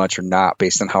it too much or not,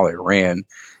 based on how they ran.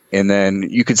 And then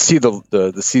you could see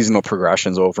the seasonal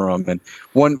progressions over them. And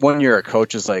one year a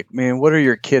coach is like, man, what are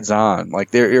your kids on? Like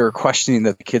they're questioning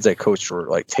that the kids I coached were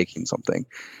like taking something.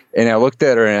 And I looked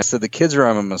at her and I said, the kids are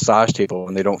on a massage table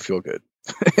and they don't feel good.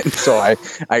 And so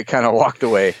I kind of walked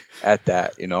away at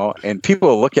that, and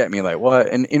people look at me like, what?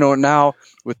 And, now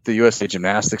with the USA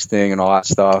Gymnastics thing and all that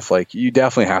stuff, like you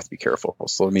definitely have to be careful.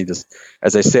 So let me just,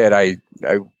 as I said, I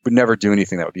would never do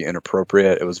anything that would be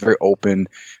inappropriate. It was very open.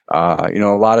 A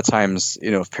lot of times,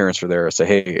 if parents were there, I say,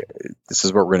 hey, this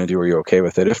is what we're going to do. Are you okay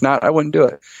with it? If not, I wouldn't do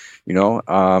it,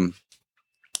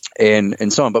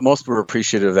 and so on. But most were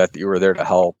appreciative that you were there to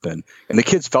help, and the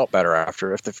kids felt better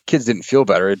after. If the kids didn't feel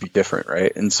better, it'd be different,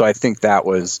 right? And so I think that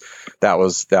was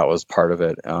part of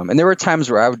it. And there were times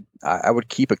where I would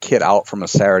keep a kid out from a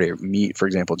Saturday meet, for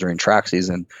example, during track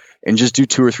season, and just do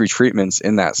 2 or 3 treatments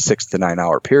in that 6 to 9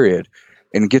 hour period,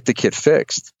 and get the kid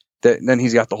fixed. Then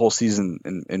he's got the whole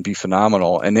season and be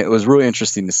phenomenal. And it was really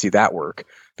interesting to see that work,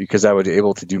 because I was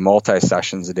able to do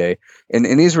multi-sessions a day. And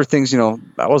these were things, I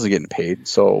wasn't getting paid.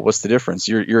 So what's the difference?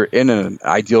 You're in an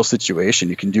ideal situation.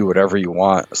 You can do whatever you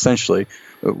want, essentially,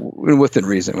 within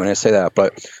reason when I say that.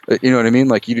 But you know what I mean?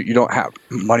 Like you don't have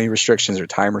money restrictions or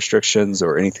time restrictions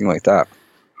or anything like that.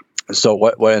 So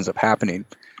what ends up happening?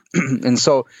 And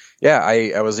so, yeah,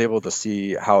 I was able to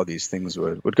see how these things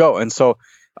would go. And so,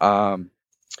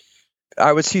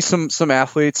 I would see some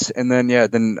athletes, and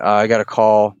then I got a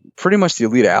call. Pretty much the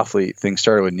elite athlete thing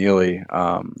started with Neely.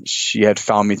 She had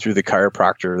found me through the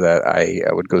chiropractor that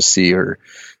I would go see her,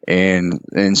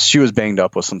 and she was banged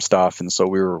up with some stuff, and so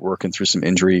we were working through some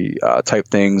injury type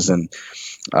things, and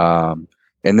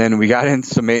then we got into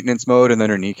some maintenance mode, and then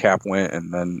her kneecap went,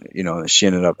 and then she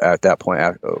ended up at that point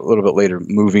a little bit later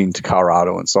moving to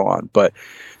Colorado and so on. But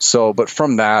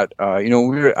from that, I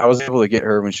was able to get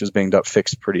her when she was banged up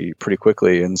fixed pretty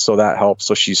quickly, and so that helped.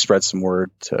 So she spread some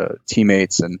word to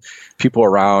teammates and people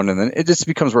around, and then it just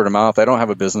becomes word of mouth. I don't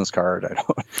have a business card.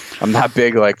 I'm not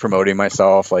big like promoting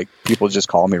myself. Like people just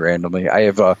call me randomly. I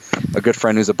have a good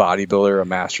friend who's a bodybuilder, a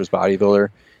master's bodybuilder,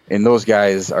 and those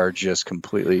guys are just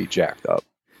completely jacked up.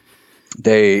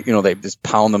 They just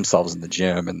pound themselves in the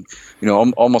gym, and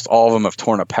almost all of them have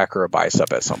torn a pec or a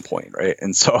bicep at some point, right?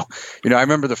 And so I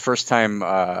remember the first time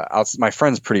my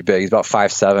friend's pretty big. He's about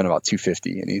 5'7", about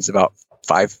 250, and he's about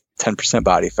 10%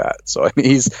 body fat. So I mean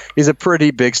he's a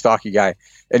pretty big stocky guy,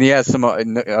 and he has some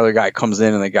other guy comes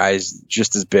in and the guy's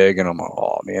just as big, and I'm like,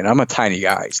 oh man, I'm a tiny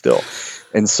guy still.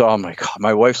 And so I'm like, oh,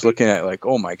 my wife's looking at it like,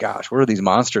 oh my gosh, what are these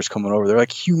monsters coming over? They're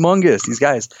like humongous, these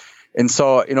guys. And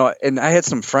so, and I had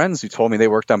some friends who told me they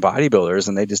worked on bodybuilders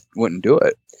and they just wouldn't do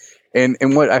it.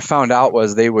 And what I found out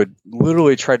was they would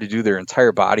literally try to do their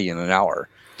entire body in an hour.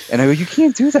 And I go, you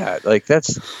can't do that. Like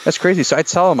that's crazy. So I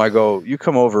tell them, I go, you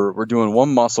come over, we're doing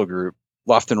one muscle group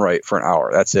left and right for an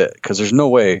hour. That's it. Cause there's no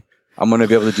way I'm going to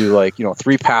be able to do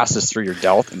 3 passes through your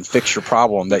delt and fix your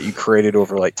problem that you created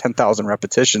over 10,000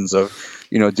 repetitions of,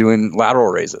 doing lateral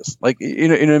raises. Like, you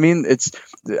know what I mean?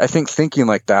 I think thinking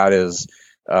like that is,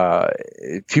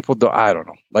 people don't, I don't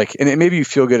know, and maybe you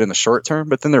feel good in the short term,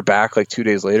 but then they're back 2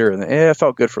 days later and I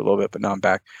felt good for a little bit, but now I'm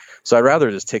back. So I'd rather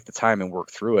just take the time and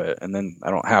work through it, and then I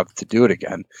don't have to do it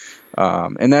again.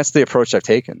 And that's the approach I've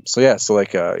taken. So yeah, so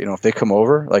if they come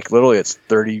over, literally it's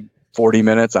 30-40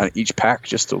 minutes on each pack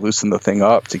just to loosen the thing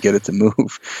up, to get it to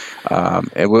move,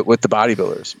 and with the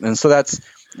bodybuilders. And so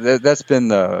that's been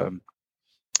the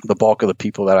bulk of the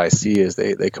people that I see is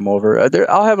they come over.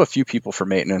 I'll have a few people for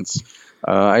maintenance.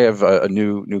 I have a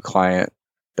new client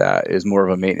that is more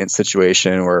of a maintenance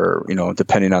situation where,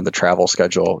 depending on the travel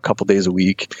schedule, a couple days a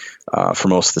week for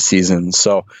most of the season.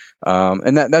 So,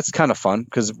 and that's kind of fun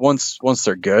because once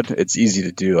they're good, it's easy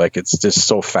to do. It's just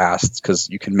so fast because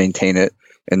you can maintain it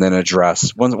and then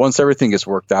address. Once everything gets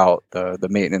worked out, the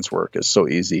maintenance work is so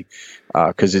easy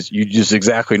because you just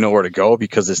exactly know where to go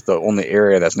because it's the only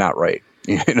area that's not right.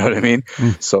 You know what I mean?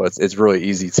 So it's really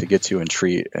easy to get to and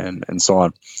treat and so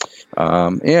on.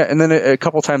 And then a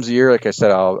couple times a year, like I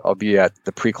said, I'll be at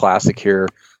the pre-classic here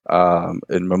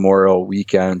in Memorial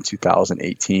Weekend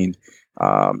 2018.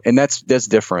 And that's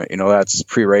different. That's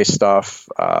pre-race stuff.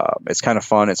 It's kind of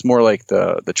fun. It's more like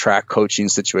the track coaching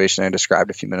situation I described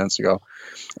a few minutes ago.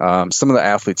 Some of the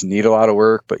athletes need a lot of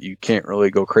work, but you can't really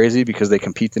go crazy because they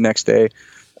compete the next day.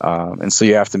 And so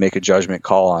you have to make a judgment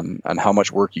call on how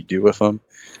much work you do with them,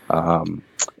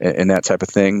 and that type of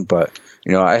thing. But,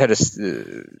 I had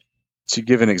to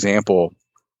give an example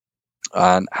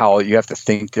on how you have to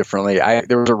think differently.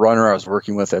 There was a runner I was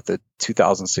working with at the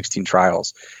 2016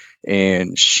 trials,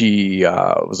 and she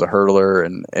was a hurdler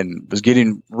and was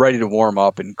getting ready to warm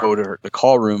up and go to the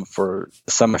call room for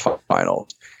the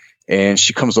semifinals. And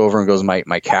she comes over and goes,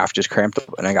 my calf just cramped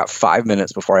up, and I got 5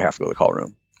 minutes before I have to go to the call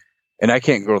room. And I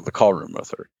can't go to the call room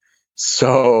with her.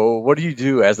 So what do you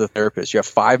do as a therapist? You have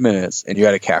 5 minutes and you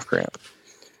got a calf cramp.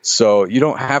 So you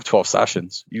don't have 12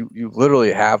 sessions. You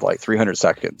literally have like 300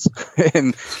 seconds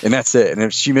and that's it. And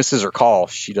if she misses her call,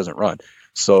 she doesn't run.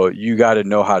 So you got to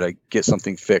know how to get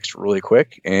something fixed really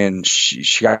quick. And she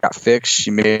got fixed. She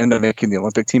may end up making the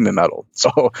Olympic team and medal.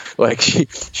 So like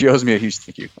she owes me a huge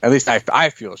thank you. At least I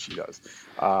feel she does.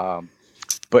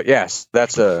 But yes,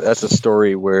 that's a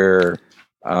story where,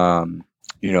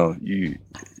 you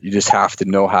just have to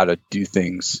know how to do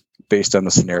things based on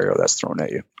the scenario that's thrown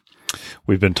at you.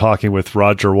 We've been talking with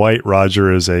Roger White.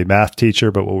 Roger is a math teacher,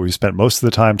 but what we spent most of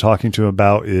the time talking to him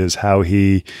about is how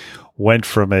he went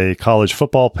from a college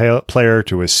football player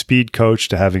to a speed coach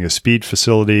to having a speed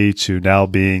facility to now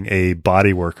being a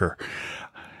body worker.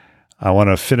 I want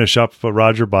to finish up,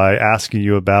 Roger, by asking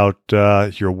you about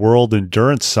your World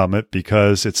Endurance Summit,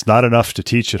 because it's not enough to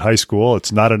teach at high school.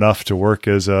 It's not enough to work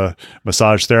as a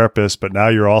massage therapist, but now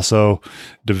you're also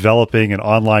developing an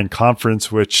online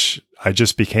conference, which I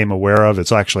just became aware of.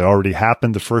 It's actually already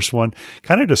happened, the first one.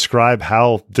 Kind of describe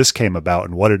how this came about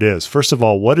and what it is. First of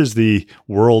all, what is the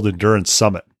World Endurance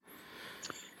Summit?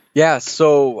 Yeah,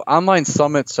 so online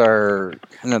summits are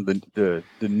kind of the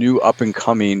new up and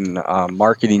coming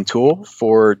marketing tool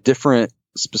for different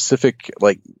specific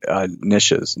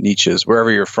niches, wherever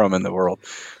you're from in the world.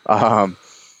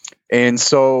 And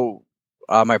so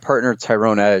my partner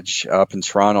Tyrone Edge up in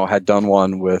Toronto had done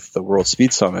one with the World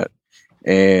Speed Summit,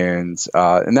 and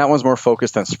that one's more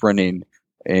focused on sprinting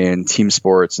and team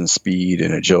sports and speed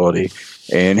and agility,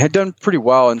 and had done pretty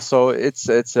well. And so it's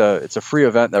a free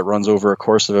event that runs over a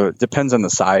course of it depends on the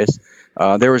size.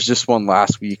 There was just one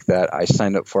last week that I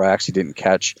signed up for. I actually didn't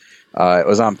catch. It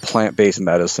was on plant-based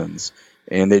medicines,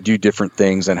 and they do different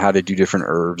things and how to do different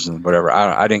herbs and whatever.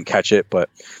 I didn't catch it, but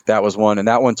that was one, and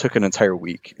that one took an entire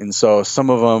week. And so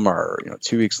some of them are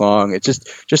 2 weeks long. It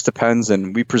just depends,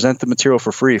 and we present the material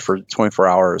for free for 24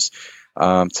 hours.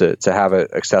 To have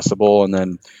it accessible, and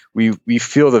then we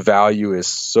feel the value is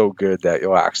so good that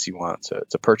you'll actually want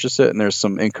to purchase it, and there's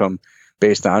some income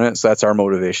based on it, so that's our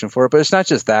motivation for it. But it's not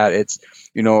just that. It's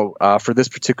for this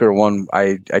particular one,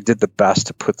 I did the best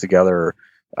to put together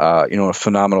a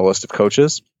phenomenal list of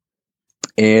coaches,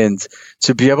 and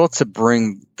to be able to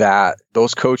bring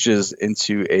those coaches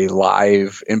into a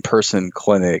live in-person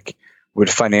clinic would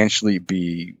financially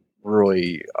be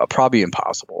really probably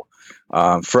impossible.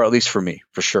 For at least for me,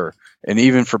 for sure. And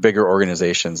even for bigger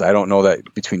organizations, I don't know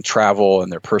that between travel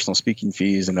and their personal speaking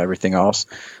fees and everything else,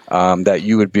 that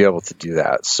you would be able to do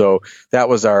that. So that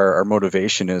was our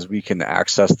motivation, is we can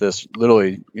access this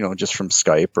literally, just from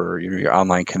Skype or your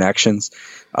online connections.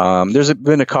 There's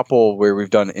been a couple where we've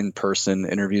done in-person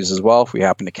interviews as well, if we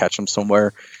happen to catch them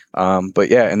somewhere. But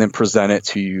yeah, and then present it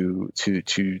to you, to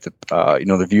the,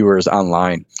 the viewers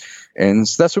online. And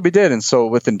so that's what we did. And so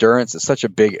with endurance, it's such a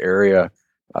big area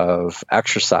of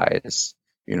exercise.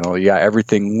 You got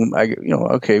everything.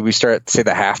 Okay, we start at, say,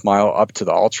 the half mile up to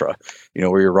the ultra,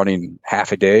 where you're running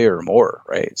half a day or more,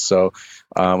 right? So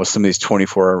with some of these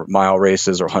 24-mile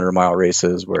races or 100-mile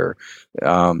races where,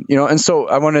 and so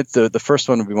I wanted the first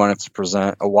one, we wanted to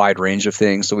present a wide range of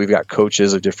things. So we've got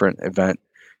coaches of different event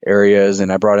areas,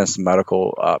 and I brought in some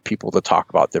medical people to talk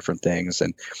about different things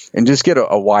and just get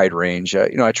a wide range.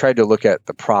 I tried to look at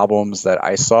the problems that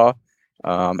I saw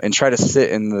and try to sit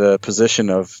in the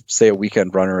position of, say, a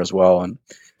weekend runner as well, and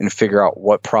figure out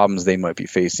what problems they might be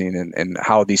facing and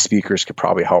how these speakers could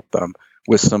probably help them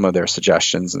with some of their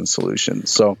suggestions and solutions.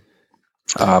 So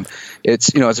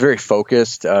it's very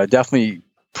focused. Definitely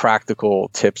practical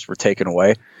tips were taken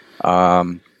away.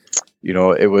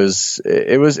 It was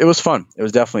fun. It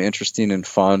was definitely interesting and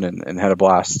fun, and had a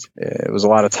blast. It was a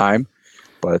lot of time,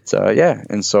 but yeah.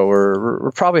 And so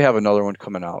we'll probably have another one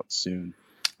coming out soon.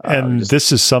 And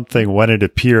this is something, when it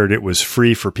appeared, it was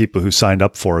free for people who signed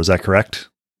up for. Is that correct?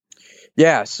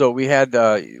 Yeah. So we had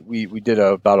we did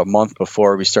about a month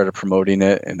before we started promoting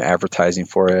it and advertising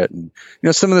for it, and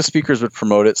some of the speakers would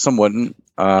promote it, some wouldn't,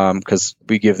 because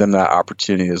we give them that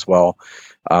opportunity as well.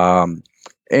 And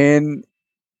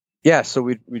yeah, so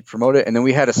we'd promote it, and then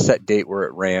we had a set date where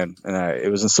it ran, and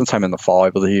it was sometime in the fall, I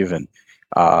believe, and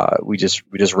we just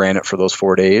ran it for those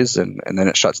 4 days, and then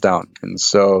it shuts down. And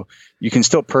so you can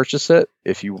still purchase it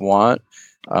if you want,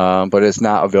 but it's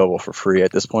not available for free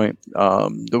at this point.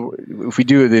 If we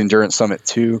do the Endurance Summit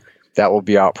 2, that will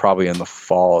be out probably in the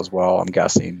fall as well, I'm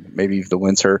guessing, maybe the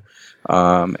winter.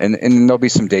 And there'll be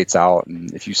some dates out,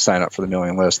 and if you sign up for the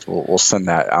mailing list, we'll send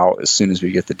that out as soon as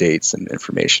we get the dates and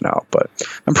information out. But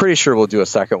I'm pretty sure we'll do a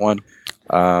second one.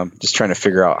 just trying to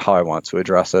figure out how I want to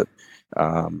address it.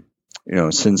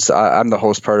 Since I'm the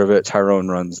host part of it, Tyrone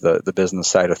runs the business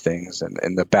side of things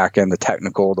and the back end, the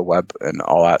technical, the web, and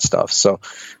all that stuff. So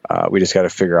we just got to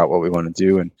figure out what we want to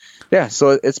do. And yeah,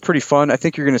 so it's pretty fun. I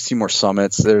think you're going to see more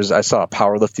summits. I saw a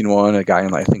powerlifting one, a guy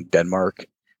in, I think, Denmark.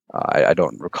 I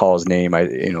don't recall his name.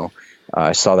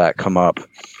 I saw that come up.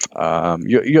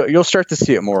 You'll start to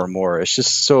see it more and more. It's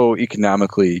just so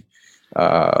economically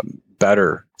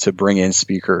better to bring in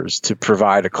speakers to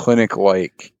provide a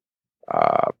clinic-like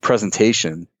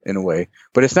presentation in a way,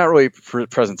 but it's not really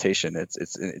presentation.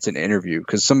 It's an interview,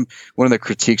 because one of the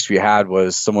critiques we had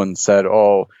was someone said,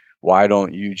 "Oh, why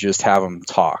don't you just have them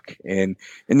talk?" And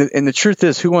the truth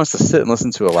is, who wants to sit and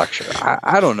listen to a lecture?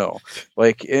 I don't know.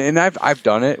 And I've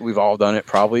done it. We've all done it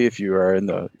probably. If you are in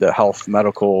the health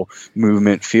medical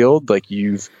movement field,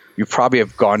 you probably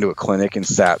have gone to a clinic and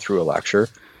sat through a lecture.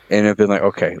 And have been like,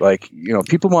 okay,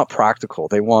 people want practical.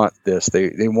 They want this.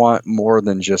 They want more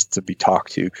than just to be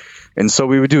talked to. And so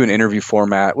we would do an interview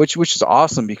format, which is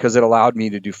awesome, because it allowed me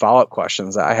to do follow-up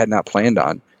questions that I had not planned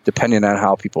on, depending on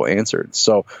how people answered.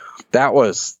 So that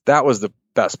was the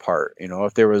best part.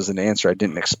 If there was an answer I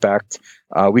didn't expect,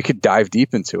 we could dive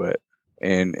deep into it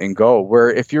and go.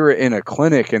 Where if you're in a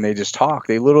clinic and they just talk,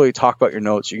 they literally talk about your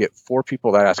notes. You get 4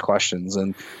 people that ask questions,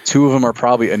 and 2 of them are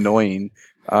probably annoying.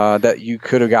 That you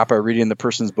could have got by reading the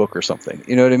person's book or something.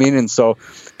 You know what I mean? And so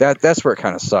that's where it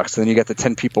kind of sucks. And then you get the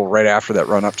 10 people right after that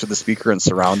run up to the speaker and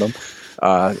surround them.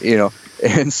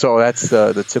 And so that's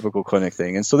the typical clinic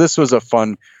thing. And so this was a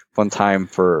fun time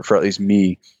for at least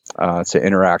me to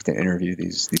interact and interview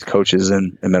these coaches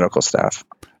and medical staff.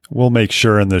 We'll make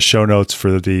sure in the show notes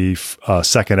for the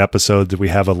second episode that we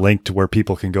have a link to where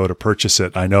people can go to purchase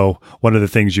it. I know one of the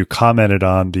things you commented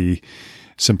on the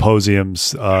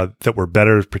symposiums that were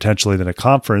better potentially than a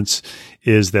conference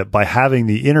is that by having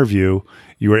the interview,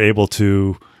 you were able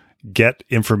to get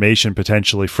information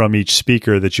potentially from each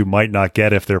speaker that you might not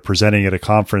get if they're presenting at a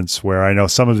conference, where I know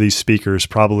some of these speakers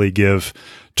probably give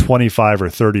 25 or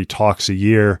 30 talks a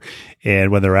year.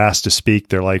 And when they're asked to speak,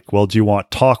 they're like, well, do you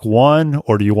want talk 1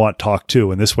 or do you want talk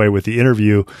 2? And this way with the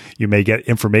interview, you may get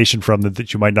information from them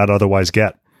that you might not otherwise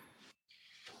get.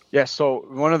 Yeah, so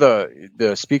one of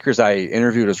the speakers I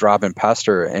interviewed was Robin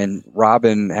Pester, and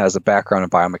Robin has a background in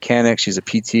biomechanics. She's a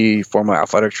PT, former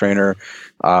athletic trainer,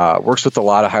 works with a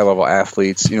lot of high-level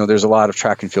athletes. There's a lot of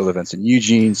track and field events in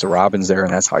Eugene, so Robin's there,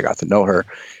 and that's how I got to know her.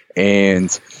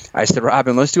 And I said,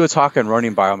 Robin, let's do a talk on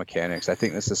running biomechanics. I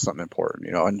think this is something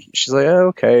important, And she's like,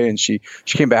 oh, okay. And she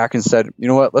came back and said, you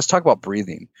know what, let's talk about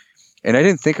breathing. And I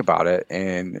didn't think about it,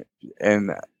 and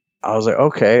I was like,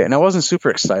 okay. And I wasn't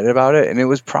super excited about it. And it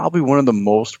was probably one of the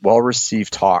most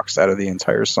well-received talks out of the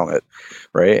entire summit.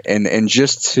 Right. And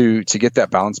just to get that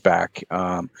bounce back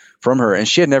from her. And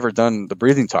she had never done the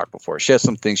breathing talk before. She had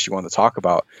some things she wanted to talk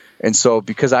about. And so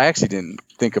because I actually didn't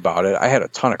think about it, I had a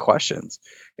ton of questions.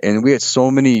 And we had so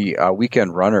many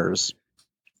weekend runners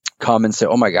come and say,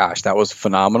 oh my gosh, that was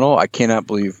phenomenal. I cannot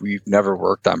believe we've never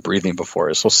worked on breathing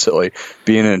before. It's so silly.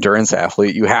 Being an endurance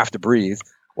athlete, you have to breathe.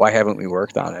 Why haven't we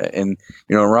worked on it? And,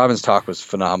 Robin's talk was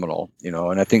phenomenal,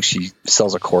 and I think she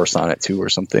sells a course on it too or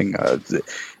something. And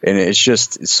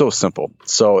it's so simple.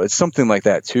 So it's something like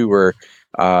that too, where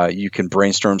you can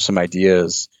brainstorm some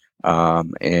ideas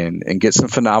and get some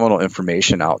phenomenal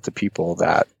information out to people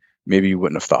that maybe you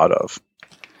wouldn't have thought of.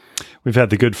 We've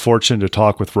had the good fortune to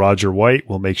talk with Roger White.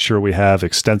 We'll make sure we have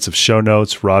extensive show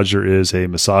notes. Roger is a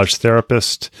massage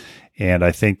therapist. And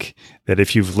I think that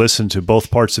if you've listened to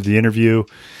both parts of the interview,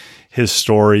 his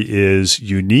story is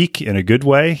unique in a good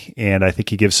way. And I think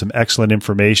he gives some excellent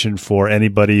information for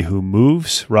anybody who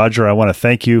moves. Roger, I want to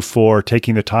thank you for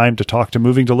taking the time to talk to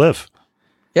Moving to Live.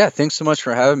 Yeah, thanks so much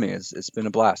for having me. It's been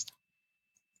a blast.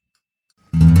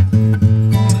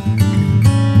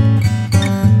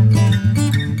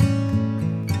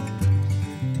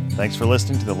 Thanks for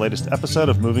listening to the latest episode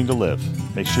of Moving to Live.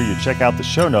 Make sure you check out the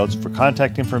show notes for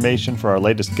contact information for our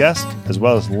latest guest, as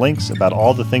well as links about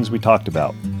all the things we talked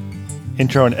about.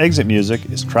 Intro and exit music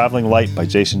is Traveling Light by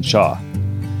Jason Shaw.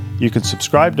 You can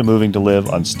subscribe to Moving to Live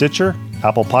on Stitcher,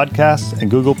 Apple Podcasts, and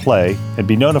Google Play, and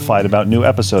be notified about new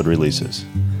episode releases.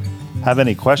 Have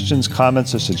any questions,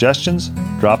 comments, or suggestions?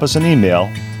 Drop us an email,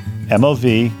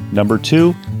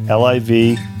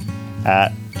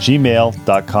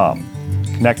 mov2liv@gmail.com.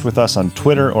 Connect with us on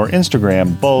Twitter or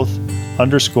Instagram, both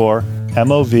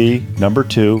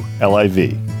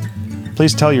 _MOV2LIV.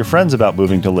 Please tell your friends about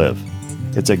Moving to Live.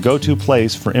 It's a go-to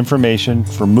place for information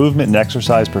for movement and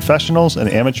exercise professionals and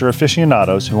amateur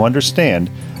aficionados who understand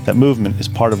that movement is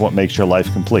part of what makes your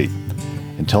life complete.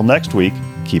 Until next week,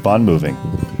 keep on moving.